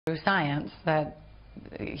through science that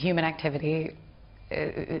human activity,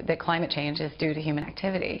 that climate change is due to human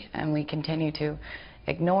activity, and we continue to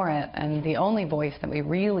ignore it, and the only voice that we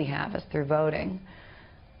really have is through voting.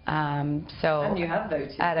 And you have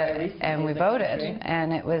voted and we voted,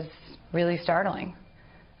 and it was really startling.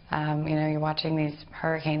 You know, you're watching these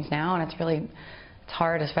hurricanes now, and it's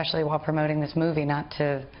hard, especially while promoting this movie, not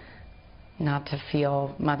to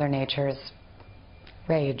feel Mother Nature's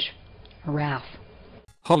rage, wrath.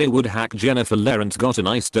 Hollywood hack Jennifer Lawrence got a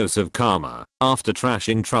nice dose of karma after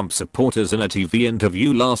trashing Trump supporters in a TV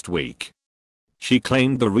interview last week. She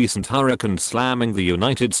claimed the recent hurricanes slamming the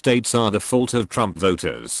United States are the fault of Trump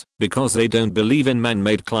voters because they don't believe in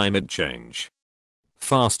man-made climate change.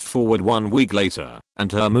 Fast forward 1 week later,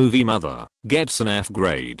 and her movie Mother gets an F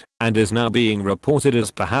grade and is now being reported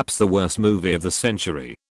as perhaps the worst movie of the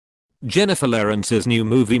century. Jennifer Lawrence's new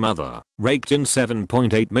movie Mother raked in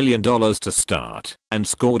 $7.8 million to start and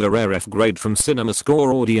scored a rare F grade from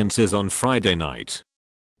CinemaScore audiences on Friday night.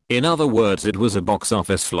 In other words, it was a box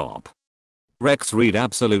office flop. Rex Reed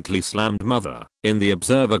absolutely slammed Mother in The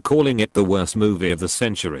Observer, calling it the worst movie of the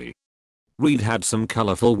century. Reed had some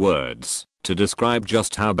colorful words to describe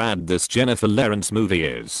just how bad this Jennifer Lawrence movie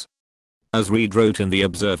is. As Reed wrote in The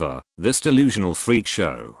Observer, this delusional freak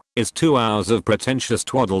show is 2 hours of pretentious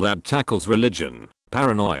twaddle that tackles religion,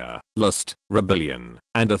 paranoia, lust, rebellion,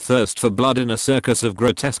 and a thirst for blood in a circus of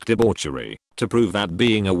grotesque debauchery to prove that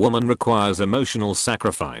being a woman requires emotional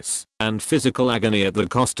sacrifice and physical agony at the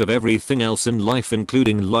cost of everything else in life,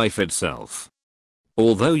 including life itself.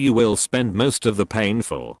 Although you will spend most of the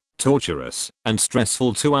painful, torturous, and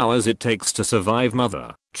stressful 2 hours it takes to survive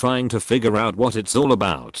Mother trying to figure out what it's all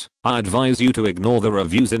about, I advise you to ignore the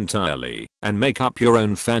reviews entirely and make up your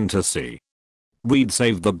own fantasy. Reed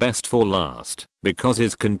saved the best for last because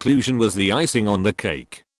his conclusion was the icing on the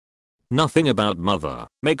cake. Nothing about Mother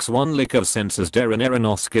makes one lick of sense as Darren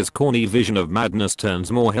Aronofsky's corny vision of madness turns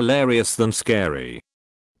more hilarious than scary.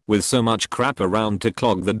 With so much crap around to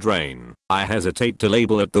clog the drain, I hesitate to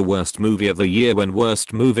label it the worst movie of the year when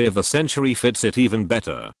worst movie of the century fits it even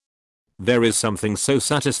better. There is something so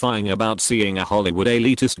satisfying about seeing a Hollywood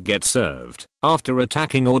elitist get served after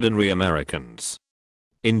attacking ordinary Americans.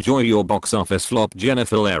 Enjoy your box office flop,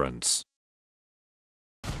 Jennifer Lawrence.